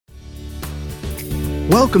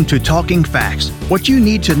Welcome to Talking Facts, what you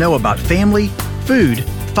need to know about family, food,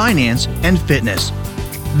 finance, and fitness.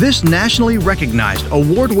 This nationally recognized,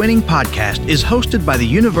 award-winning podcast is hosted by the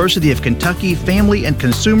University of Kentucky Family and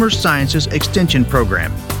Consumer Sciences Extension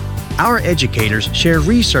Program. Our educators share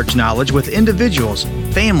research knowledge with individuals,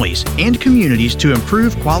 families, and communities to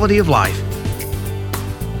improve quality of life.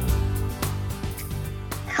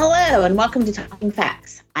 Hello, and welcome to Talking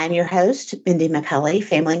Facts. I'm your host, Mindy McCulley,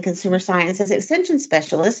 Family and Consumer Sciences Extension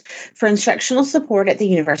Specialist for Instructional Support at the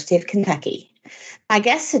University of Kentucky. My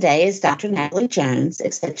guest today is Dr. Natalie Jones,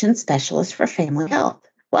 Extension Specialist for Family Health.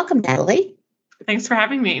 Welcome, Natalie. Thanks for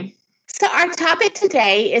having me. So our topic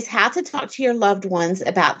today is how to talk to your loved ones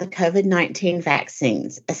about the COVID-19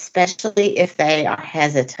 vaccines, especially if they are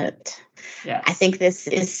hesitant. Yes. I think this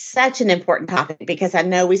is such an important topic because I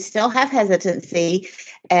know we still have hesitancy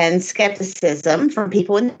and skepticism from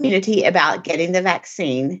people in the community about getting the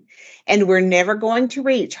vaccine. And we're never going to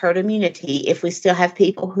reach herd immunity if we still have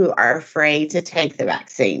people who are afraid to take the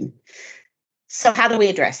vaccine. So how do we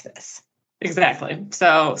address this? Exactly.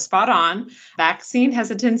 So spot on. Vaccine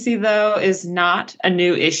hesitancy, though, is not a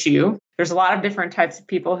new issue. There's a lot of different types of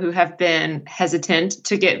people who have been hesitant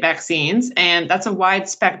to get vaccines, and that's a wide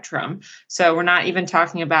spectrum. So we're not even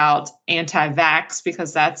talking about anti-vax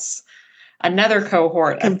because that's another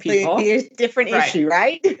cohort of people. Completely different issue,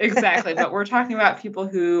 right? Exactly. But we're talking about people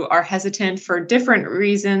who are hesitant for different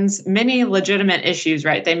reasons, many legitimate issues,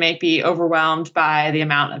 right? They may be overwhelmed by the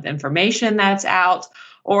amount of information that's out,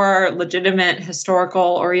 or legitimate historical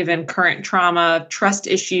or even current trauma, trust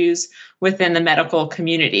issues within the medical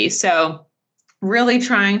community. So really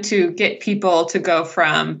trying to get people to go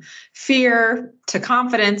from fear to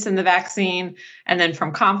confidence in the vaccine, and then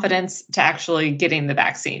from confidence to actually getting the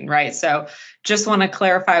vaccine, right? So just want to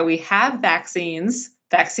clarify, we have vaccines.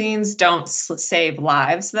 Vaccines don't save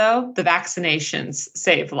lives, though. The vaccinations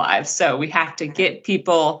save lives. So we have to get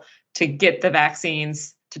people to get the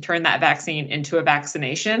vaccines, to turn that vaccine into a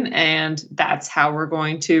vaccination. And that's how we're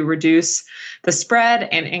going to reduce the spread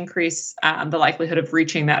and increase the likelihood of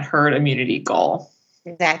reaching that herd immunity goal.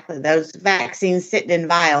 Exactly. Those vaccines sitting in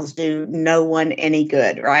vials do no one any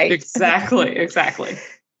good, right? Exactly.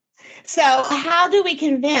 So how do we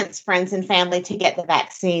convince friends and family to get the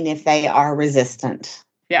vaccine if they are resistant?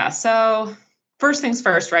 Yeah. So first things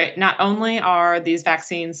first, right? Not only are these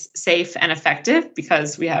vaccines safe and effective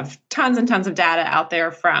because we have tons and tons of data out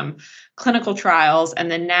there from clinical trials, and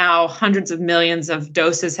then now hundreds of millions of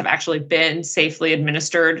doses have actually been safely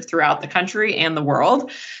administered throughout the country and the world.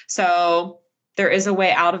 So there is a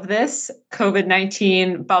way out of this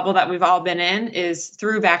COVID-19 bubble that we've all been in is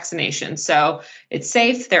through vaccination. So it's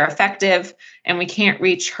safe, they're effective, and we can't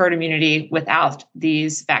reach herd immunity without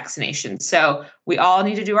these vaccinations. So we all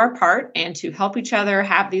need to do our part and to help each other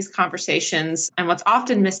have these conversations. And what's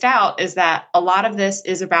often missed out is that a lot of this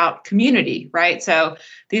is about community, right? So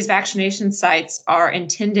these vaccination sites are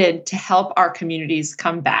intended to help our communities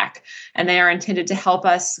come back, and they are intended to help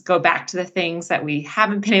us go back to the things that we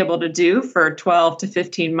haven't been able to do for 12 to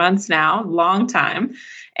 15 months now, long time.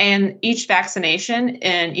 And each vaccination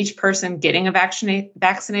and each person getting a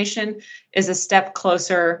vaccination is a step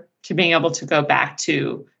closer to being able to go back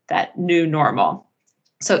to that new normal.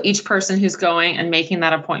 So each person who's going and making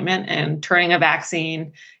that appointment and turning a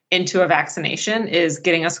vaccine into a vaccination is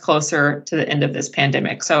getting us closer to the end of this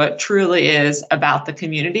pandemic. So it truly is about the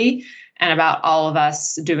community and about all of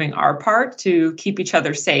us doing our part to keep each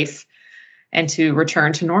other safe and to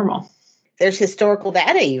return to normal. There's historical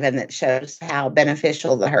data even that shows how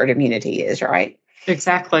beneficial the herd immunity is, right?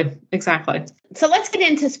 Exactly. So let's get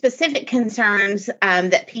into specific concerns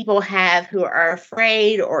that people have who are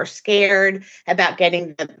afraid or scared about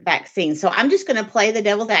getting the vaccine. So I'm just going to play the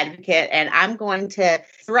devil's advocate, and I'm going to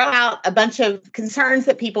throw out a bunch of concerns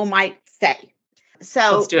that people might say.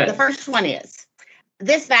 So the first one is,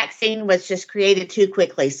 this vaccine was just created too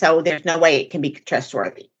quickly, so there's no way it can be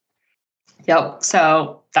trustworthy. Yep.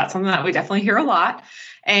 So that's something that we definitely hear a lot.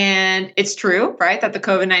 And it's true, right, that the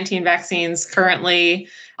COVID-19 vaccines currently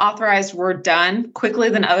authorized were done quickly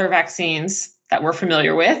than other vaccines that we're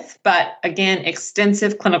familiar with. But again,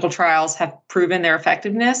 extensive clinical trials have proven their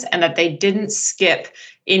effectiveness and that they didn't skip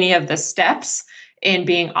any of the steps in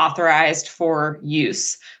being authorized for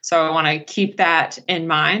use. So I want to keep that in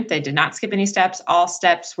mind. They did not skip any steps. All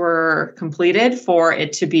steps were completed for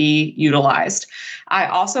it to be utilized. I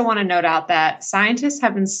also want to note out that scientists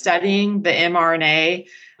have been studying the mRNA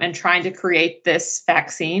and trying to create this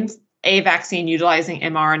vaccine a vaccine utilizing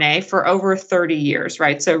mRNA for over 30 years,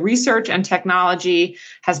 right? So research and technology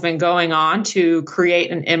has been going on to create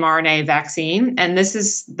an mRNA vaccine. And this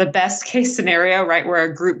is the best case scenario, right? Where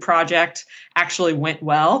a group project actually went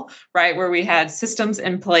well, right? Where we had systems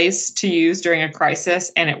in place to use during a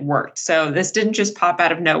crisis and it worked. So this didn't just pop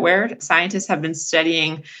out of nowhere. Scientists have been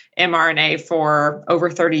studying mRNA for over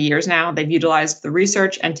 30 years now. They've utilized the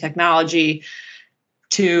research and technology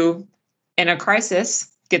to, in a crisis,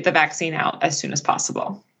 get the vaccine out as soon as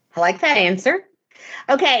possible. I like that answer.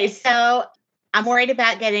 Okay, so I'm worried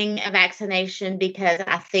about getting a vaccination because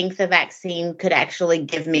I think the vaccine could actually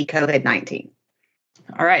give me COVID-19.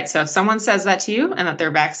 All right, so if someone says that to you and that they're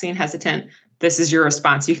vaccine hesitant, this is your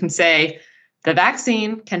response. You can say, the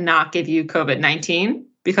vaccine cannot give you COVID-19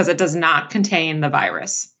 because it does not contain the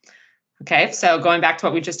virus. Okay, so going back to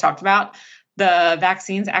what we just talked about, the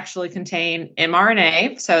vaccines actually contain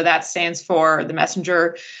mRNA. So that stands for the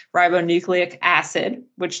messenger ribonucleic acid,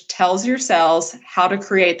 which tells your cells how to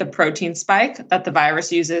create the protein spike that the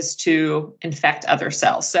virus uses to infect other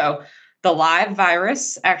cells. So the live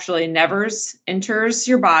virus actually never enters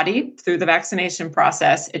your body through the vaccination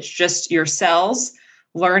process. It's just your cells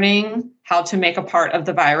learning how to make a part of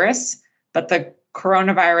the virus, but the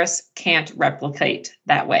coronavirus can't replicate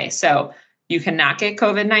that way. So you cannot get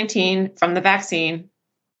COVID-19 from the vaccine.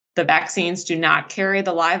 The vaccines do not carry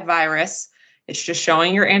the live virus. It's just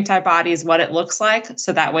showing your antibodies what it looks like,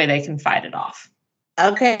 so that way they can fight it off.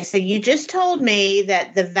 Okay, so you just told me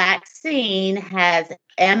that the vaccine has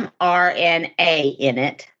mRNA in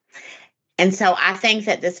it. And so I think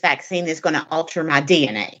that this vaccine is going to alter my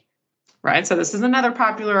DNA. Right. So this is another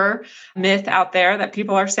popular myth out there that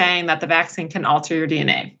people are saying that the vaccine can alter your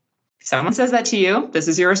DNA. If someone says that to you, this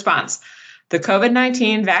is your response. The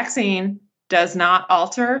COVID-19 vaccine does not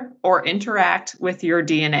alter or interact with your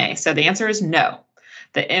DNA. So the answer is no.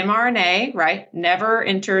 The mRNA, right, never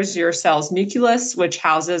enters your cell's nucleus, which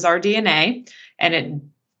houses our DNA, and it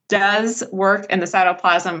does work in the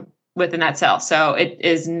cytoplasm within that cell. So it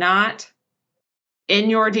is not in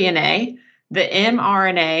your DNA. The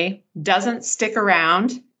mRNA doesn't stick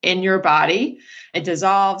around in your body. It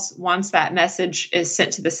dissolves once that message is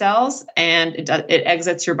sent to the cells, and it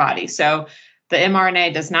exits your body. So the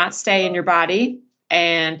mRNA does not stay in your body,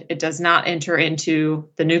 and it does not enter into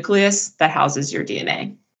the nucleus that houses your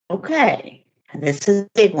DNA. Okay, this is a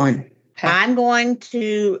big one. Okay. I'm going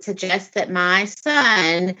to suggest that my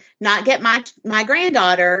son not get my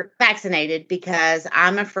granddaughter vaccinated because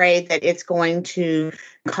I'm afraid that it's going to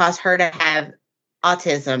cause her to have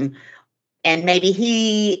autism. And maybe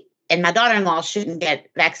he and my daughter-in-law shouldn't get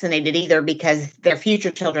vaccinated either because their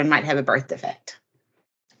future children might have a birth defect.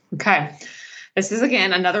 Okay. This is,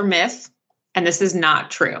 again, another myth, and this is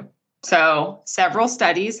not true. So several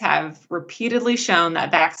studies have repeatedly shown that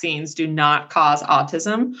vaccines do not cause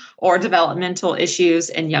autism or developmental issues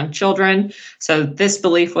in young children. So this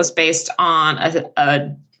belief was based on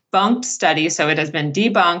a debunked study. So it has been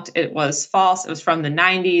debunked. It was false. It was from the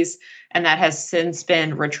 90s, and that has since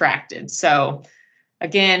been retracted. So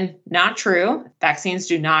again, not true. Vaccines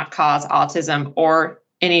do not cause autism or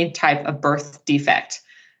any type of birth defect.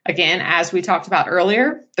 Again, as we talked about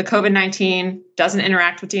earlier, the COVID-19 doesn't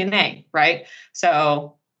interact with DNA, right?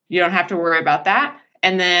 So you don't have to worry about that.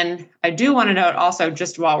 And then I do want to note also,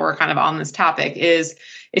 just while we're kind of on this topic, is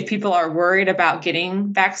if people are worried about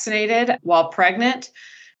getting vaccinated while pregnant,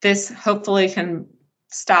 this hopefully can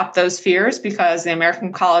stop those fears, because the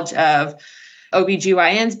American College of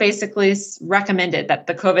OBGYNs basically recommended that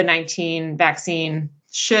the COVID-19 vaccine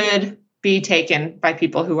should be taken by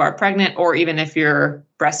people who are pregnant, or even if you're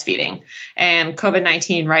breastfeeding. And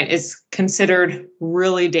COVID-19, right, is considered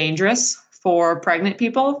really dangerous for pregnant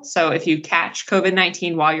people. So if you catch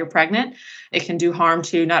COVID-19 while you're pregnant, it can do harm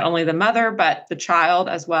to not only the mother, but the child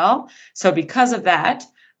as well. So because of that,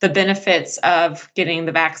 the benefits of getting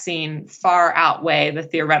the vaccine far outweigh the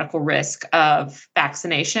theoretical risk of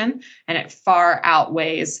vaccination, and it far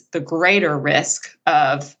outweighs the greater risk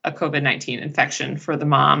of a COVID-19 infection for the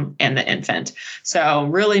mom and the infant. So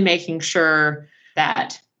really making sure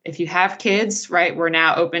that if you have kids, right, we're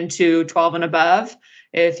now open to 12 and above.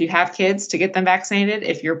 If you have kids, to get them vaccinated.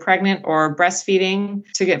 If you're pregnant or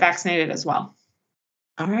breastfeeding, to get vaccinated as well.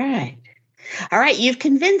 All right. All right, you've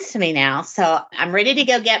convinced me now, so I'm ready to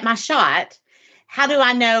go get my shot. How do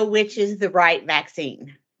I know which is the right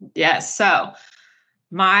vaccine? Yes, so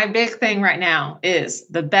my big thing right now is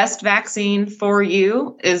the best vaccine for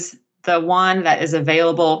you is the one that is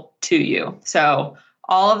available to you. So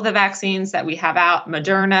all of the vaccines that we have out,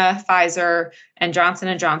 Moderna, Pfizer, and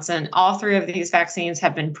Johnson & Johnson, all three of these vaccines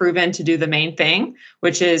have been proven to do the main thing,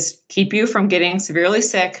 which is keep you from getting severely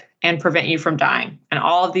sick and prevent you from dying. And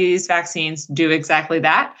all of these vaccines do exactly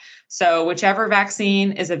that. So whichever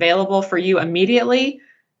vaccine is available for you immediately,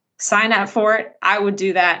 sign up for it. I would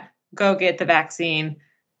do that. Go get the vaccine.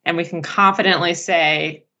 And we can confidently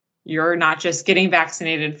say you're not just getting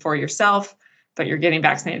vaccinated for yourself, but you're getting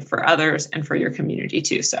vaccinated for others and for your community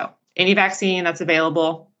too. So any vaccine that's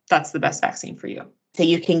available, that's the best vaccine for you. So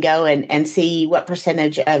you can go and see what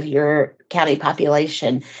percentage of your county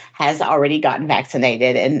population has already gotten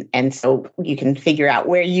vaccinated. And so you can figure out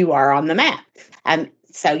where you are on the map.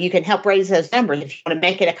 So you can help raise those numbers. If you want to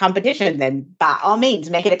make it a competition, then by all means,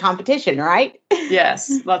 make it a competition, right?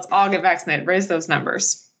 Yes, let's all get vaccinated, raise those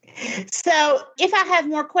numbers. So if I have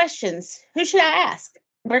more questions, who should I ask?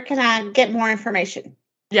 Where can I get more information?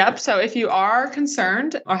 Yep. So if you are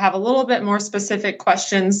concerned or have a little bit more specific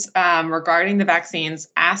questions regarding the vaccines,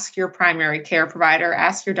 ask your primary care provider,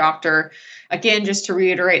 ask your doctor. Again, just to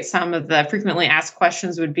reiterate, some of the frequently asked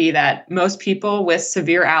questions would be that most people with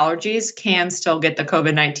severe allergies can still get the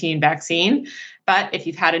COVID-19 vaccine. But if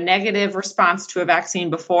you've had a negative response to a vaccine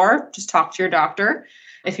before, just talk to your doctor.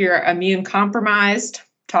 If you're immune compromised,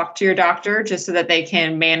 talk to your doctor just so that they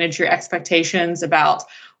can manage your expectations about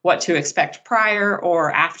what to expect prior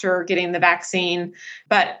or after getting the vaccine.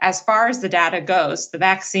 But as far as the data goes, the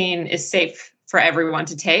vaccine is safe for everyone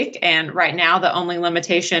to take. And right now, the only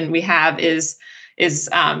limitation we have is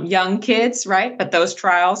young kids, right? But those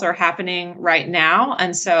trials are happening right now.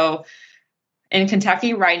 And so in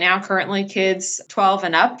Kentucky right now, currently kids 12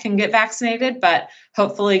 and up can get vaccinated, but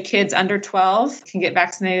hopefully kids under 12 can get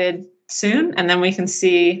vaccinated soon. And then we can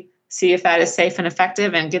see if that is safe and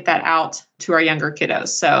effective and get that out to our younger kiddos.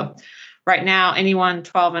 So right now, anyone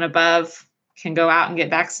 12 and above can go out and get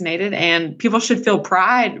vaccinated, and people should feel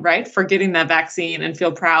pride, right, for getting that vaccine and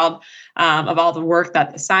feel proud of all the work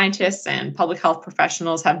that the scientists and public health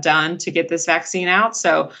professionals have done to get this vaccine out.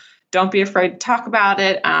 So don't be afraid to talk about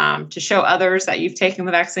it, to show others that you've taken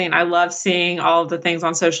the vaccine. I love seeing all of the things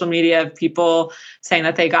on social media of people saying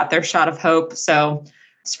that they got their shot of hope. So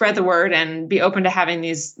spread the word and be open to having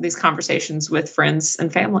these conversations with friends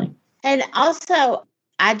and family. And also,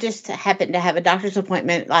 I just happened to have a doctor's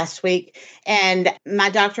appointment last week, and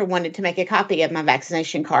my doctor wanted to make a copy of my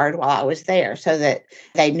vaccination card while I was there so that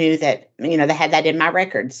they knew that, they had that in my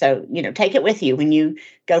record. So, take it with you when you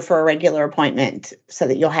go for a regular appointment so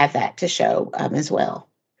that you'll have that to show as well.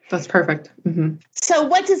 That's perfect. Mm-hmm. So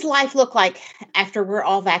what does life look like after we're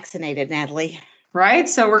all vaccinated, Natalie? Right.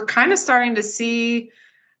 So we're kind of starting to see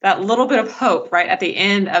that little bit of hope right at the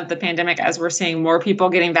end of the pandemic as we're seeing more people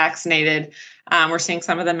getting vaccinated. We're seeing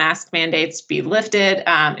some of the mask mandates be lifted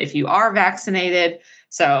if you are vaccinated.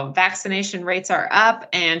 So vaccination rates are up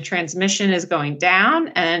and transmission is going down.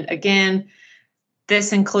 And again,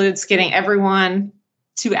 this includes getting everyone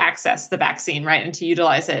to access the vaccine, right, and to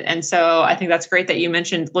utilize it. And so I think that's great that you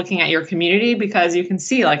mentioned looking at your community, because you can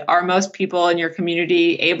see, are most people in your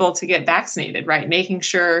community able to get vaccinated, right? Making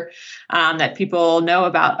sure that people know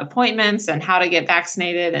about appointments and how to get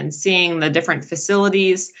vaccinated, and seeing the different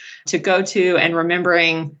facilities to go to, and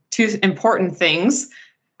remembering three important things.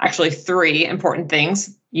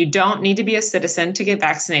 You don't need to be a citizen to get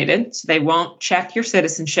vaccinated, so they won't check your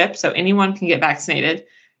citizenship. So anyone can get vaccinated.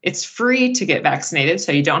 It's free to get vaccinated,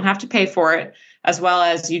 so you don't have to pay for it, as well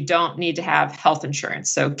as you don't need to have health insurance.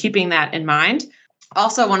 So keeping that in mind.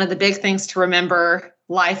 Also, one of the big things to remember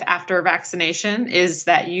life after vaccination is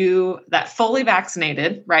that fully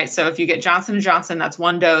vaccinated, right? So if you get Johnson & Johnson, that's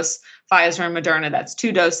 1 dose, Pfizer and Moderna, that's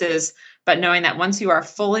 2 doses. But knowing that once you are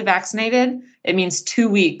fully vaccinated, it means 2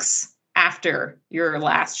 weeks after your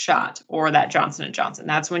last shot or that Johnson & Johnson.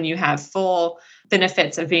 That's when you have full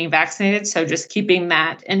benefits of being vaccinated. So just keeping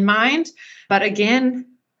that in mind. But again,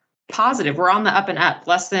 positive. We're on the up and up.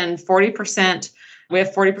 Less than 40%. We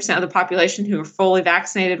have 40% of the population who are fully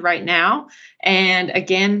vaccinated right now. And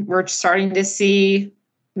again, we're starting to see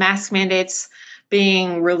mask mandates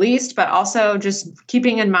being released, but also just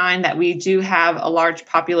keeping in mind that we do have a large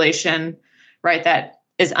population, right, that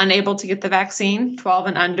is unable to get the vaccine, 12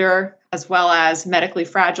 and under, as well as medically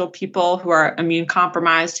fragile people who are immune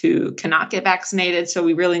compromised who cannot get vaccinated. So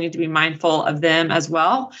we really need to be mindful of them as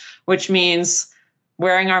well, which means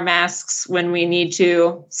wearing our masks when we need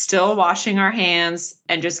to, still washing our hands,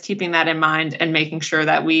 and just keeping that in mind and making sure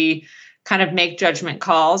that we kind of make judgment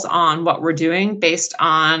calls on what we're doing based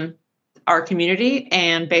on our community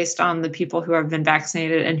and based on the people who have been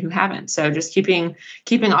vaccinated and who haven't. So just keeping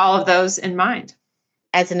all of those in mind.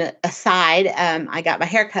 As an aside, I got my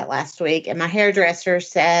hair cut last week, and my hairdresser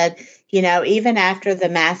said Even after the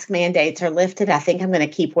mask mandates are lifted, I think I'm going to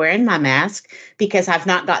keep wearing my mask because I've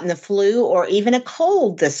not gotten the flu or even a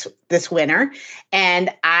cold this winter. And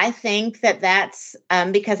I think that's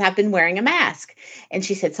because I've been wearing a mask. And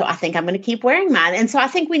she said, so I think I'm going to keep wearing mine. And so I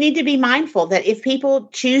think we need to be mindful that if people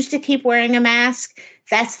choose to keep wearing a mask,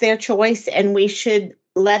 that's their choice. And we should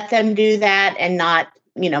let them do that and not,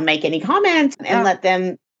 make any comments and let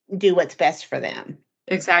them do what's best for them.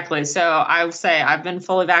 Exactly. So I would say I've been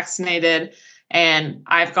fully vaccinated and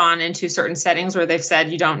I've gone into certain settings where they've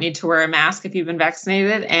said you don't need to wear a mask if you've been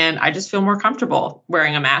vaccinated. And I just feel more comfortable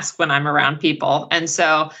wearing a mask when I'm around people. And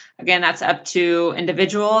so, again, that's up to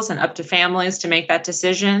individuals and up to families to make that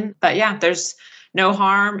decision. But yeah, there's no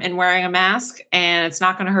harm in wearing a mask and it's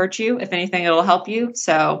not going to hurt you. If anything, it'll help you.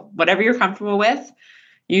 So whatever you're comfortable with,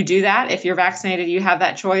 you do that. If you're vaccinated, you have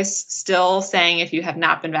that choice. Still saying if you have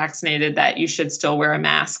not been vaccinated that you should still wear a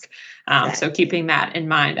mask. So keeping that in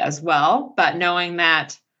mind as well. But knowing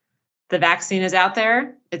that the vaccine is out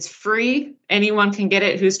there, it's free. Anyone can get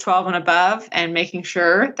it who's 12 and above, and making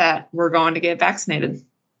sure that we're going to get vaccinated.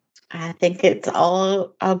 I think it's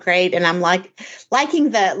all great. And I'm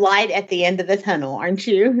liking the light at the end of the tunnel, aren't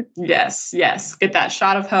you? Yes. Get that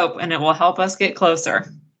shot of hope and it will help us get closer.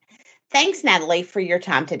 Thanks, Natalie, for your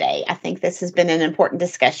time today. I think this has been an important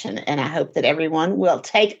discussion, and I hope that everyone will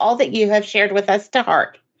take all that you have shared with us to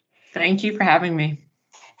heart. Thank you for having me.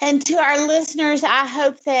 And to our listeners, I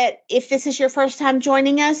hope that if this is your first time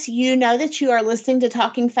joining us, you know that you are listening to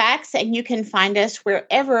Talking Facts, and you can find us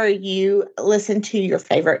wherever you listen to your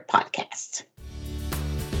favorite podcast.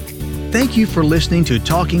 Thank you for listening to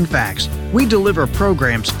Talking Facts. We deliver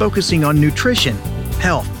programs focusing on nutrition,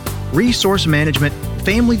 health, resource management,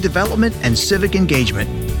 family development, and civic engagement.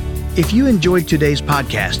 If you enjoyed today's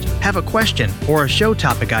podcast, have a question or a show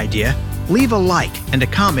topic idea, leave a like and a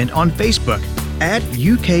comment on Facebook at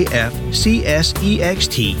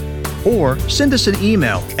UKFCSEXT or send us an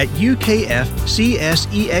email at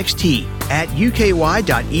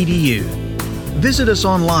ukfcsext@uky.edu. Visit us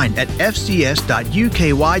online at fcs.uky.edu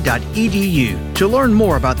to learn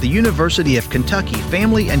more about the University of Kentucky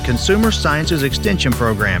Family and Consumer Sciences Extension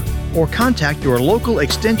Program, or contact your local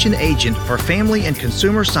extension agent for Family and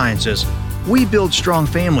Consumer Sciences. We build strong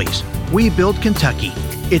families. We build Kentucky.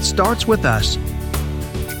 It starts with us.